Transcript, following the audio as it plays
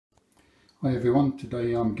Hi everyone,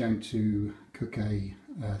 today I'm going to cook a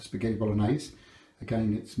spaghetti bolognese.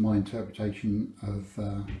 Again, it's my interpretation of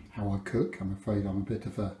how I cook. I'm afraid I'm a bit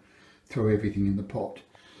of a throw everything in the pot.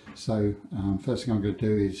 So first thing I'm going to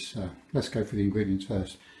do is, let's go through the ingredients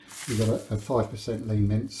first. We've got a 5% lean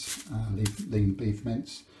mince, lean beef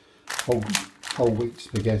mince, whole wheat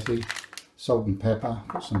spaghetti, salt and pepper,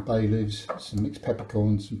 got some bay leaves, some mixed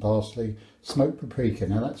peppercorns, some parsley, smoked paprika.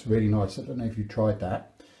 Now that's really nice. I don't know if you've tried that.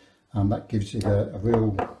 That gives it a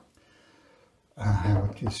real, how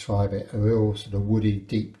would you describe it, a real sort of woody,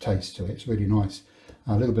 deep taste to it. It's really nice.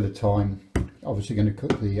 A little bit of thyme. Obviously going to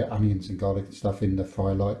cook the onions and garlic and stuff in the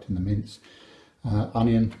fry light and the mince.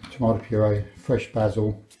 Onion, tomato puree, fresh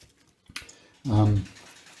basil,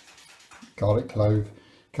 garlic clove,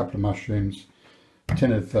 a couple of mushrooms, a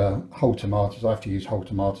tin of whole tomatoes. I have to use whole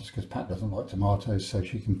tomatoes because Pat doesn't like tomatoes, so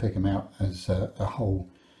she can pick them out as a whole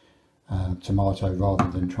tomato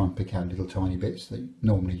rather than try and pick out little tiny bits that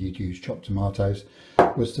normally you'd use chopped tomatoes.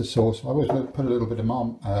 Worcester sauce. I always put a little bit of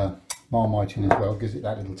Marmite in as well, gives it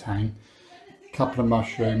that little tang. A couple of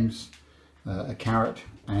mushrooms, a carrot,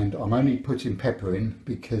 and I'm only putting pepper in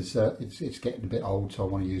because it's getting a bit old, so I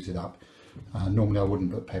want to use it up. Normally I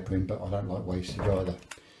wouldn't put pepper in, but I don't like wastage either.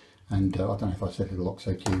 And I don't know if I said little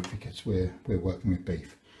oxo cube because we're working with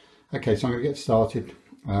beef. Okay, so I'm going to get started.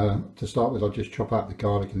 To start with, I'll just chop up the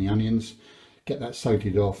garlic and the onions, get that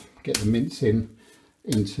sauteed off, get the mince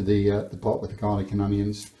into the pot with the garlic and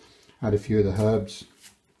onions, add a few of the herbs,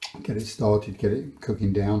 get it started, get it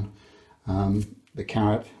cooking down. The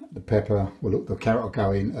carrot, the pepper, the carrot will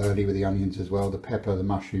go in early with the onions as well. The pepper, the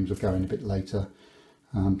mushrooms will go in a bit later.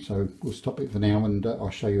 So we'll stop it for now, and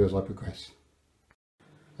I'll show you as I progress.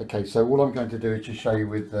 Okay, so all I'm going to do is just show you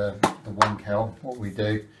with the one cal what we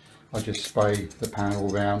do. I just spray the pan all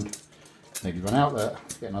round, nearly run out there,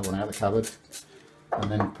 get another one out of the cupboard, and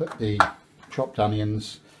then put the chopped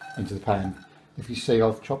onions into the pan. If you see,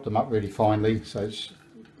 I've chopped them up really finely, so it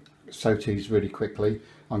sautés really quickly.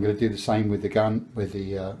 I'm going to do the same with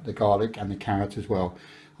the garlic and the carrot as well.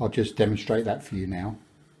 I'll just demonstrate that for you now.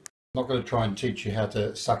 I'm not going to try and teach you how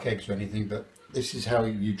to suck eggs or anything, but this is how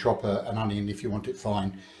you chop an onion if you want it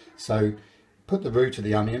fine. So put the root of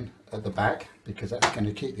the onion at the back because that's going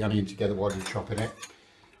to keep the onion together while you're chopping it,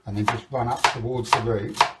 and then just run up towards the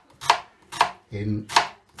root in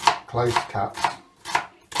close cuts,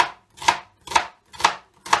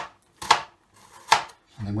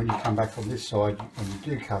 and then when you come back on this side, when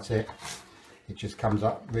you do cut it, it just comes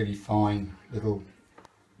up really fine little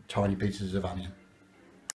tiny pieces of onion.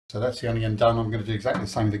 So that's the onion done. I'm going to do exactly the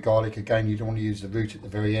same with the garlic. Again, you don't want to use the root at the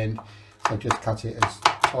very end, so just cut it as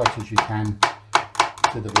tight as you can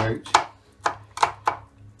to the root.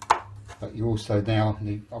 But you also now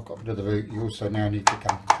need, I've got rid of the root, you also now need to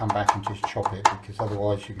come back and just chop it, because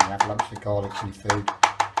otherwise you're going to have lumps of garlic in your food.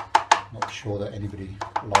 Not sure that anybody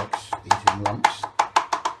likes eating lumps.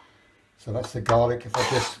 So that's the garlic. If I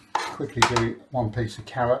just quickly do one piece of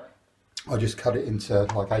carrot, I just cut it into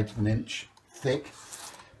like 1/8 of an inch thick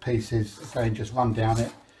pieces. Again, just run down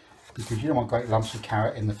it because you don't want great lumps of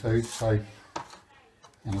carrot in the food. So,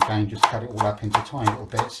 and again, just cut it all up into tiny little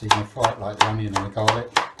bits so you can fry it like the onion and the garlic.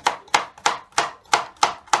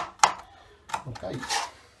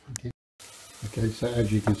 Okay, so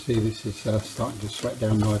as you can see, this is starting to sweat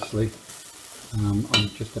down nicely. I'm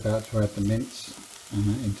just about to add the mince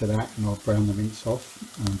into that, and I'll brown the mince off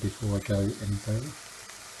before I go any further.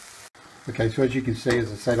 Okay, so as you can see,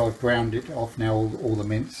 as I said, I've browned it off now, all the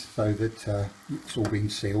mince, so that it's all been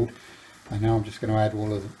sealed. And now I'm just going to add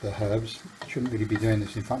all of the herbs. Shouldn't really be doing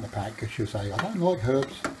this in front of the Pat because she'll say I don't like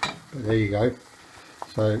herbs, but there you go.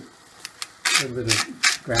 So a little bit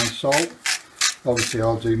of ground salt. Obviously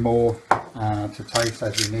I'll do more to taste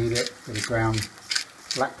as we need it. With a ground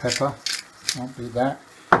black pepper, can't beat that.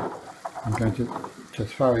 I'm going to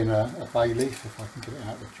throw in a bay leaf if I can get it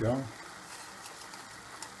out of the jar.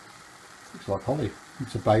 Looks like holly.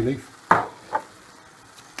 It's a bay leaf.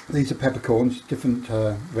 These are peppercorns, different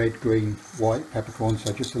red, green, white peppercorns,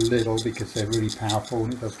 so just a little because they're really powerful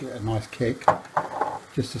and it does get a nice kick.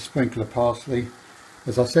 Just a sprinkle of parsley.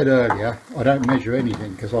 As I said earlier, I don't measure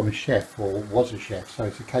anything because I'm a chef, or was a chef, so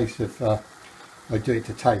it's a case of I do it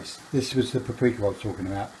to taste. This was the paprika I was talking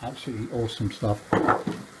about, absolutely awesome stuff. A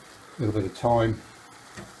little bit of thyme.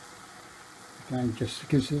 Again, just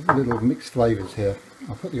gives it a little mixed flavours here.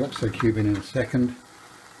 I'll put the oxo cube in a second.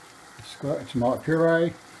 A squirt of tomato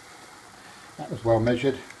puree. That was well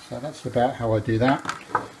measured, so that's about how I do that.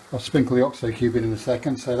 I'll sprinkle the oxo cube in a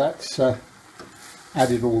second. So that's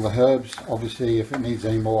added all the herbs. Obviously if it needs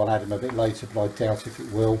any more I'll add them a bit later, but I doubt if it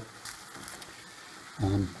will.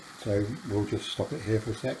 So we'll just stop it here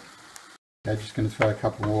for a sec. Okay, just going to throw a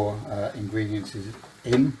couple more ingredients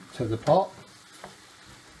into the pot.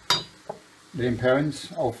 Lemon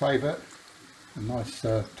parents, old favourite, a nice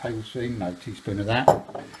tablespoon, no, teaspoon of that.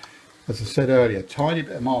 As I said earlier, tiny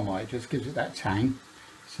bit of Marmite just gives it that tang,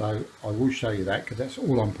 so I will show you that because that's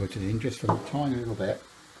all I'm putting in, just a tiny little bit,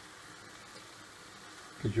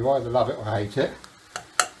 because you either love it or hate it.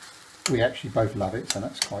 We actually both love it, so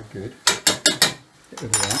that's quite good. Get rid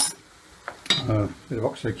of that. A bit of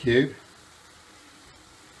oxo cube.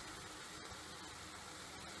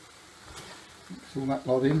 Mix all that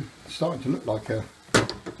lot in. It's starting to look like the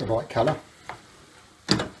right colour.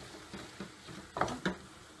 Put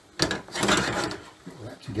all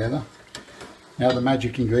that together. Now the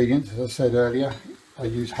magic ingredients, as I said earlier, I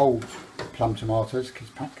use whole plum tomatoes because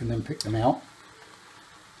Pat can then pick them out.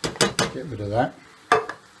 Get rid of that.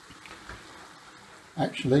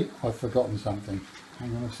 Actually, I've forgotten something.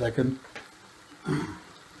 Hang on a second.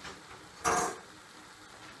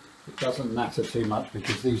 It doesn't matter too much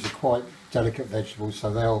because these are quite delicate vegetables,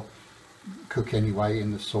 so they'll cook anyway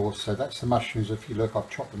in the sauce. So that's the mushrooms. If you look, I've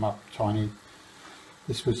chopped them up tiny.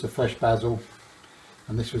 This was the fresh basil,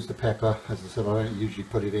 and this was the pepper. As I said, I don't usually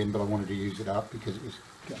put it in, but I wanted to use it up because it was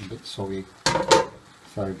getting a bit soggy.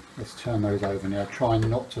 So let's turn those over now. Try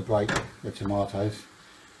not to break the tomatoes.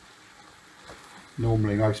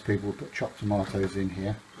 Normally most people would put chopped tomatoes in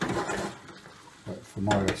here, but for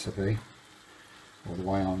my recipe, or the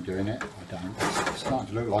way I'm doing it, I don't. It's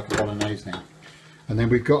starting to look like a bolognese now. And then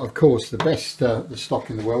we've got, of course, the best the stock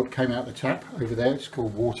in the world came out the tap over there. It's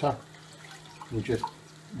called water. We'll just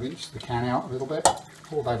rinse the can out a little bit,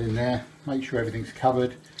 pour that in there, make sure everything's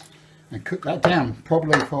covered, and cook that down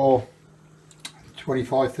probably for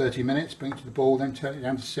 25-30 minutes. Bring it to the boil, then turn it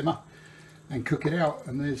down to simmer and cook it out.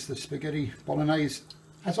 And there's the spaghetti bolognese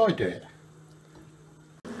as I do it.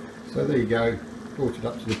 So there you go, brought it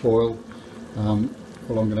up to the boil.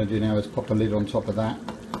 All I'm going to do now is pop a lid on top of that,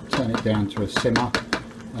 turn it down to a simmer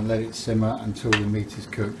and let it simmer until the meat is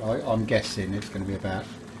cooked. I'm guessing it's going to be about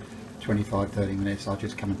 25-30 minutes. I'll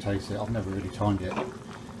just come and taste it. I've never really timed it.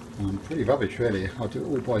 Pretty rubbish really. I do it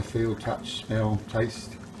all by feel, touch, smell,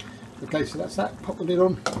 taste. Okay, so that's that. Pop the lid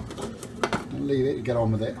on and leave it to get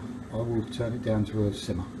on with it. I will turn it down to a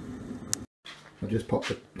simmer. I'll just pop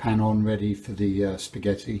the pan on ready for the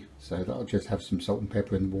spaghetti, so that I'll just have some salt and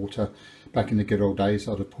pepper in the water. Back in the good old days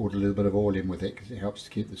I'd have poured a little bit of oil in with it because it helps to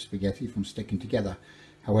keep the spaghetti from sticking together.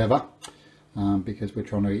 However, because we're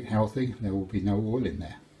trying to eat healthy, there will be no oil in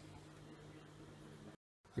there.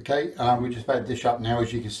 Okay, we're just about to dish up now.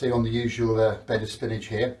 As you can see on the usual bed of spinach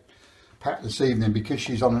here. Pat this evening, because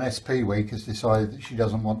she's on an SP week, has decided that she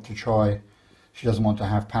doesn't want to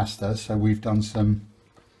have pasta, so we've done some,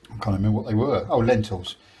 I can't remember what they were. Oh,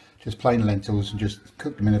 lentils. Just plain lentils, and just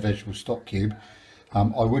cook them in a vegetable stock cube.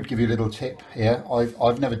 I would give you a little tip here.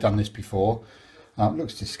 I've never done this before. It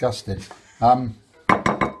looks disgusting. I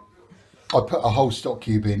put a whole stock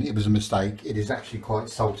cube in. It was a mistake. It is actually quite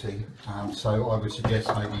salty. So I would suggest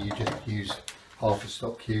maybe you just use half a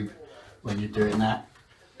stock cube when you're doing that.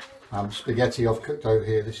 Spaghetti I've cooked over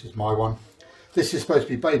here. This is my one. This is supposed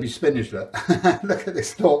to be baby spinach, look. Look at the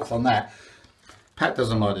stalks on that. Pat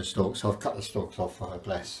doesn't like the stalks, so I've cut the stalks off for her,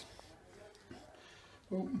 bless.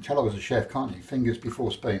 Well, tell I was a chef, can't you? Fingers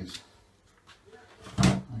before spoons.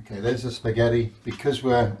 Okay, there's the spaghetti. Because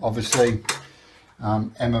we're obviously,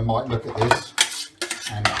 Emma might look at this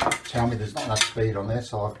and tell me there's not enough speed on this,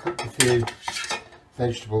 so I've cooked a few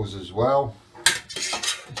vegetables as well.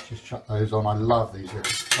 Let's just chuck those on. I love these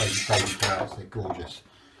little baby carrots, they're gorgeous.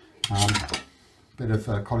 Bit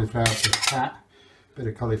of cauliflower for Pat, bit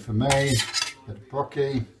of cauliflower for me, bit of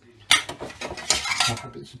broccoli, a couple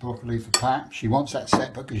of bits of broccoli for Pat. She wants that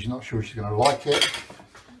separate because she's not sure she's going to like it.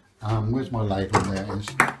 Where's my label? There it is.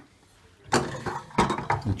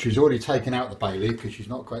 And she's already taken out the bay leaf because she's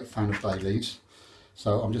not a great fan of bay leaves.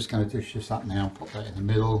 So I'm just going to dish this up now, pop that in the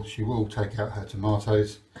middle. She will take out her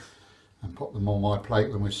tomatoes and pop them on my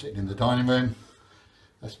plate when we're sitting in the dining room.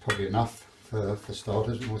 That's probably enough for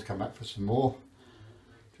starters. We'll always come back for some more.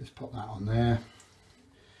 Just pop that on there.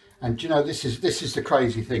 And you know, this is the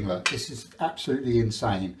crazy thing, look, this is absolutely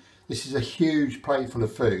insane. This is a huge plate full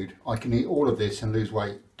of food. I can eat all of this and lose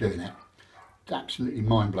weight doing it. It's absolutely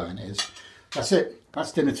mind-blowing it is. That's it,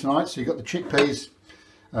 that's dinner tonight. So you've got the chickpeas,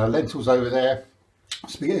 lentils over there,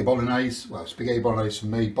 spaghetti bolognese, well, spaghetti bolognese for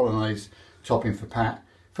me, bolognese topping for Pat,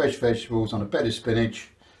 fresh vegetables on a bed of spinach.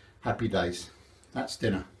 Happy days. That's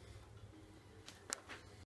dinner.